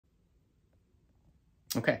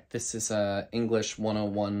Okay, this is English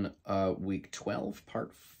 101, week 12,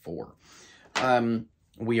 part 4.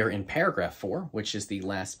 We are in paragraph 4, which is the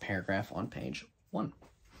last paragraph on page 1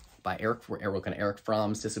 by Eric. We're looking at Eric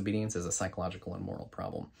Fromm's Disobedience as a Psychological and Moral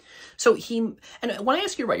Problem. So and when I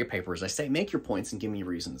ask you to write your papers, I say, make your points and give me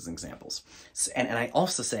reasons and examples. And I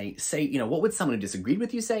also say, what would someone who disagreed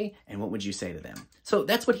with you say, and what would you say to them? So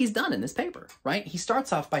that's what he's done in this paper, right? He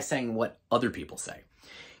starts off by saying what other people say.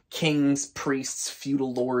 Kings, priests,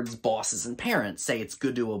 feudal lords, bosses, and parents say it's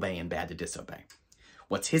good to obey and bad to disobey.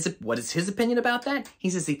 What is his opinion about that? He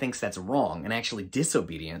says he thinks that's wrong, and actually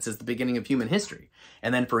disobedience is the beginning of human history.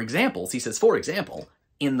 And then for examples, he says, for example,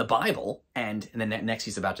 in the Bible, and then next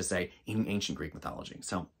he's about to say, in ancient Greek mythology.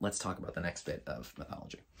 So let's talk about the next bit of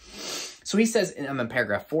mythology. So he says, I'm in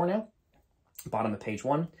paragraph 4 now, bottom of page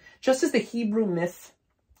 1, just as the Hebrew myth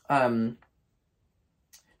of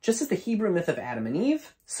Adam and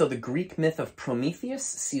Eve, so the Greek myth of Prometheus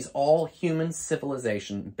sees all human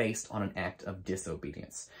civilization based on an act of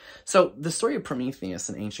disobedience. So the story of Prometheus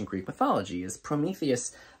in ancient Greek mythology is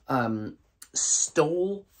Prometheus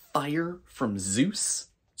stole fire from Zeus,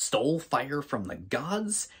 stole fire from the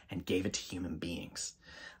gods, and gave it to human beings.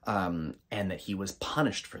 And that he was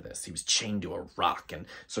punished for this. He was chained to a rock, and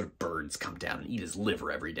sort of birds come down and eat his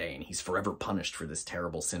liver every day, and he's forever punished for this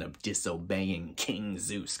terrible sin of disobeying King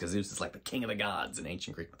Zeus, because Zeus is like the king of the gods in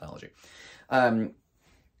ancient Greek mythology.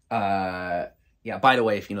 Yeah, by the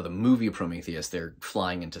way, if you know the movie Prometheus, they're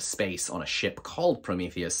flying into space on a ship called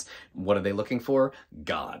Prometheus. What are they looking for?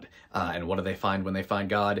 God. And what do they find when they find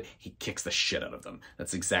God? He kicks the shit out of them.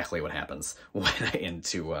 That's exactly what happens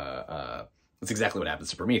That's exactly what happens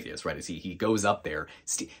to Prometheus, right? Is he goes up there.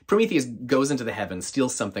 Prometheus goes into the heavens,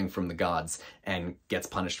 steals something from the gods, and gets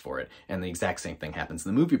punished for it. And the exact same thing happens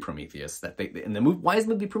in the movie Prometheus. Why is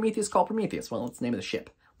the movie Prometheus called Prometheus? Well, it's the name of the ship.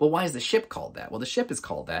 Well, why is the ship called that? Well, the ship is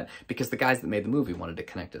called that because the guys that made the movie wanted to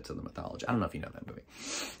connect it to the mythology. I don't know if you know that movie.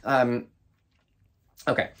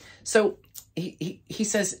 Okay, so he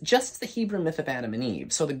says, just as the Hebrew myth of Adam and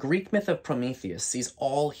Eve, so the Greek myth of Prometheus sees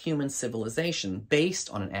all human civilization based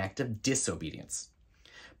on an act of disobedience.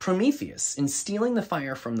 Prometheus, in stealing the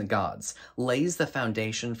fire from the gods, lays the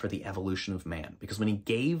foundation for the evolution of man. Because when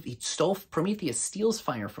Prometheus steals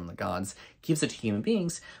fire from the gods, gives it to human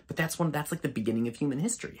beings, but that's like the beginning of human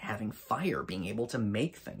history, having fire, being able to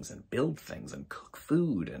make things and build things and cook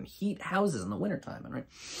food and heat houses in the wintertime, right?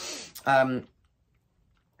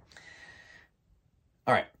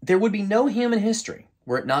 All right, there would be no human history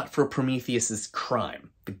were it not for Prometheus's crime.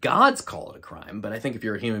 The gods call it a crime, but I think if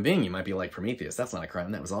you're a human being, you might be like, Prometheus, that's not a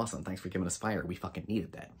crime. That was awesome. Thanks for giving us fire. We fucking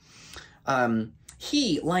needed that.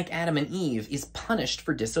 He, like Adam and Eve, is punished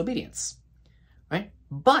for disobedience, right?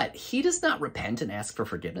 But he does not repent and ask for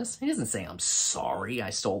forgiveness. He doesn't say, I'm sorry I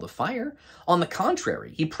stole the fire. On the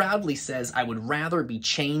contrary, he proudly says, I would rather be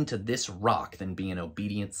chained to this rock than be an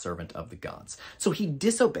obedient servant of the gods. So he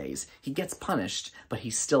disobeys, he gets punished, but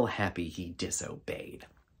he's still happy he disobeyed.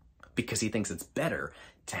 Because he thinks it's better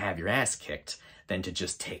to have your ass kicked than to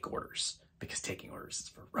just take orders. Because taking orders is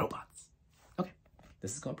for robots. Okay,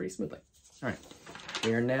 this is going pretty smoothly. All right,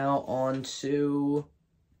 we are now on to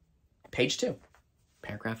page 2.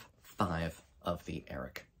 Paragraph 5 of the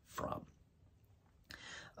Eric Fromm.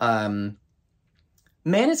 Man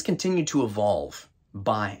has continued to evolve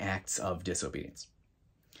by acts of disobedience.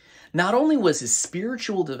 Not only was his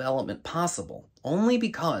spiritual development possible only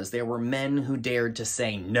because there were men who dared to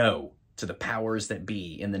say no to the powers that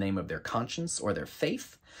be in the name of their conscience or their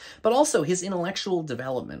faith, but also his intellectual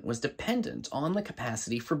development was dependent on the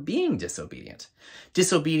capacity for being disobedient.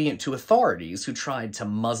 Disobedient to authorities who tried to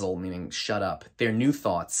muzzle, meaning shut up, their new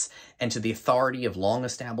thoughts, and to the authority of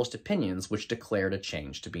long-established opinions which declared a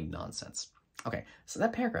change to be nonsense. Okay, so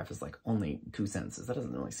that paragraph is like only 2 sentences. That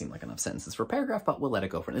doesn't really seem like enough sentences for a paragraph, but we'll let it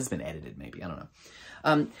go for it. This has been edited, maybe. I don't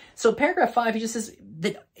know. So paragraph 5, he just says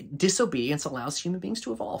that disobedience allows human beings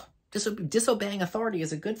to evolve. Disobeying authority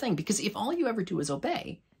is a good thing, because if all you ever do is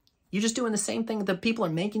obey, you're just doing the same thing that people are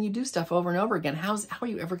making you do stuff over and over again. How are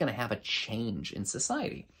you ever going to have a change in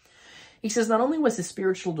society? He says, not only was his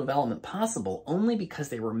spiritual development possible only because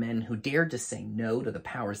there were men who dared to say no to the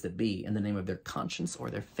powers that be in the name of their conscience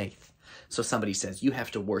or their faith. So somebody says, you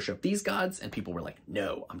have to worship these gods, and people were like,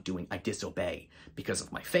 no, I disobey. Because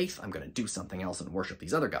of my faith, I'm going to do something else and worship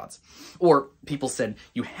these other gods. Or people said,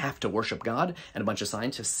 you have to worship God, and a bunch of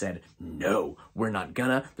scientists said, no, we're not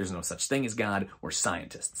gonna. There's no such thing as God. We're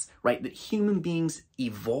scientists, right? That human beings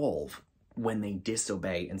evolve when they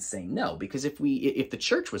disobey and say no. Because if the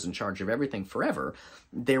church was in charge of everything forever,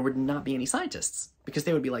 there would not be any scientists, because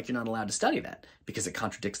they would be like, you're not allowed to study that because it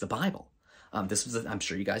contradicts the Bible. I'm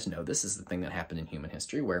sure you guys know this is the thing that happened in human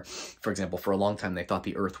history where, for example, for a long time they thought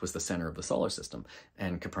the Earth was the center of the solar system.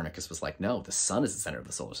 And Copernicus was like, no, the sun is the center of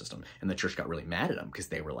the solar system. And the church got really mad at him because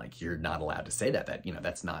they were like, you're not allowed to say that.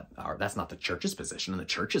 That's not the church's position, and the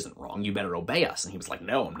church isn't wrong. You better obey us. And he was like,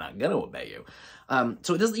 no, I'm not going to obey you.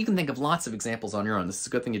 So you can think of lots of examples on your own. This is a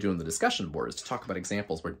good thing to do on the discussion board, is to talk about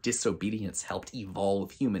examples where disobedience helped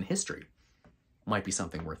evolve human history. Might be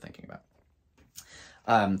something worth thinking about.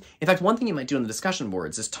 In fact, one thing you might do in the discussion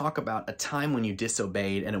boards is talk about a time when you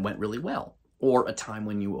disobeyed and it went really well, or a time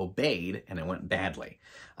when you obeyed and it went badly.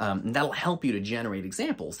 And that'll help you to generate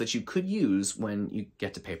examples that you could use when you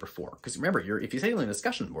get to paper 4. Because remember, if you say it on the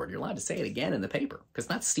discussion board, you're allowed to say it again in the paper, because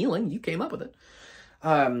it's not stealing, you came up with it.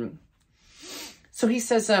 So he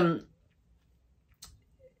says,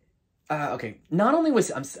 okay, not only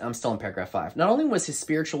was, I'm still in paragraph 5, not only was his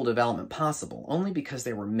spiritual development possible only because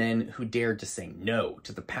there were men who dared to say no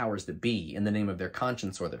to the powers that be in the name of their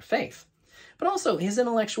conscience or their faith, but also his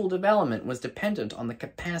intellectual development was dependent on the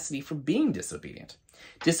capacity for being disobedient.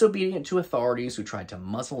 Disobedient to authorities who tried to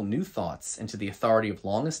muzzle new thoughts and to the authority of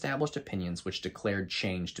long-established opinions which declared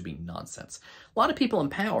change to be nonsense. A lot of people in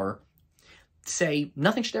power say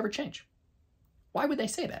nothing should ever change. Why would they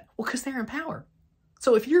say that? Well, because they're in power.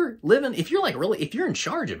 So if you're in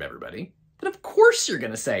charge of everybody, then of course you're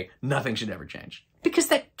going to say nothing should ever change, because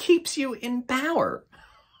that keeps you in power.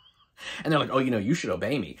 And they're like, oh, you should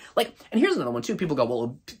obey me. And here's another one too. People go,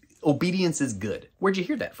 well, obedience is good. Where'd you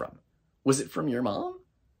hear that from? Was it from your mom?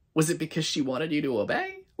 Was it because she wanted you to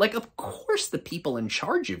obey? Of course the people in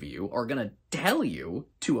charge of you are going to tell you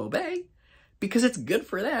to obey, because it's good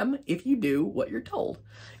for them if you do what you're told.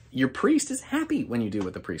 Your priest is happy when you do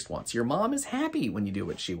what the priest wants. Your mom is happy when you do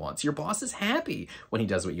what she wants. Your boss is happy when he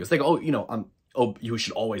does what you want. They go, you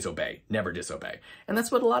should always obey, never disobey. And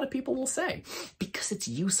that's what a lot of people will say, because it's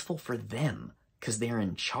useful for them, because they're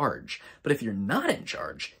in charge. But if you're not in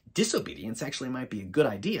charge, disobedience actually might be a good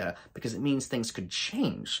idea, because it means things could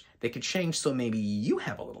change. They could change so maybe you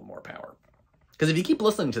have a little more power. Because if you keep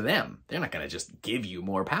listening to them, they're not going to just give you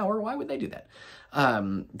more power. Why would they do that?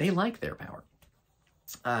 They like their power.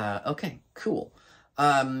 Okay, cool.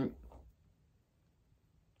 I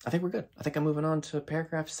think we're good. I think I'm moving on to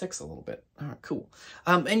paragraph 6 a little bit. All right, cool.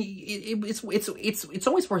 And it's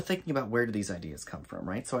always worth thinking about, where do these ideas come from,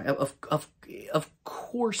 right? So of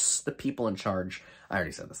course the people in charge, I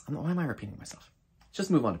already said this. Why am I repeating myself?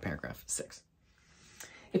 Just move on to paragraph 6.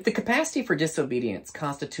 If the capacity for disobedience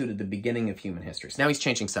constituted the beginning of human history. So now he's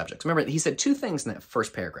changing subjects. Remember, he said 2 things in that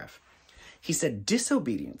first paragraph. He said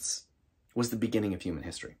disobedience was the beginning of human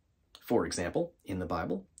history. For example, in the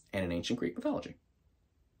Bible and in ancient Greek mythology.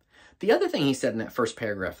 The other thing he said in that first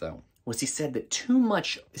paragraph, though, was he said that too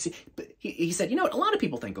much, he said, a lot of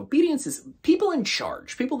people think obedience is people in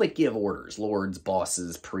charge, people that give orders, lords,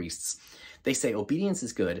 bosses, priests. They say obedience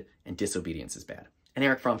is good and disobedience is bad. And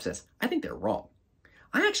Eric Fromm says, I think they're wrong.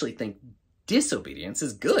 I actually think disobedience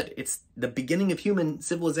is good. It's the beginning of human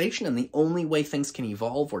civilization and the only way things can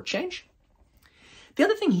evolve or change. The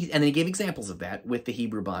other thing, and then he gave examples of that with the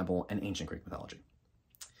Hebrew Bible and ancient Greek mythology.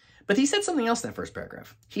 But he said something else in that first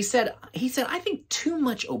paragraph. He said, I think too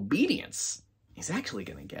much obedience is actually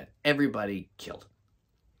going to get everybody killed.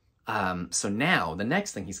 So now the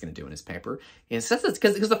next thing he's going to do in his paper is,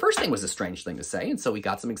 because the first thing was a strange thing to say, and so we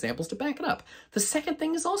got some examples to back it up. The second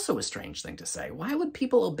thing is also a strange thing to say. Why would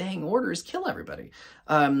people obeying orders kill everybody?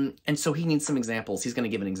 And so he needs some examples. He's going to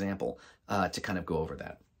give an example to kind of go over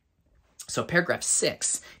that. So paragraph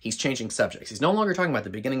 6, he's changing subjects. He's no longer talking about the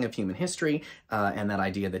beginning of human history and that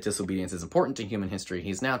idea that disobedience is important to human history.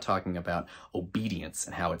 He's now talking about obedience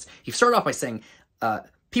and how he started off by saying,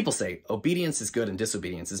 people say obedience is good and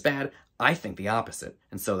disobedience is bad. I think the opposite.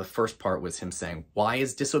 And so the first part was him saying, why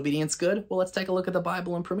is disobedience good? Well, let's take a look at the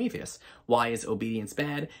Bible and Prometheus. Why is obedience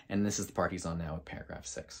bad? And this is the part he's on now with paragraph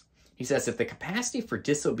 6. He says, if the capacity for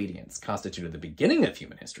disobedience constituted the beginning of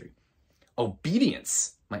human history,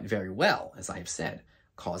 obedience might very well, as I have said,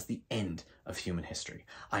 cause the end of human history.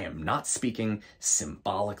 I am not speaking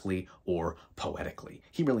symbolically or poetically.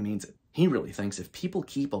 He really means it. He really thinks if people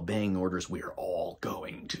keep obeying orders, we are all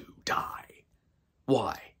going to die.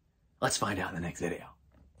 Why? Let's find out in the next video.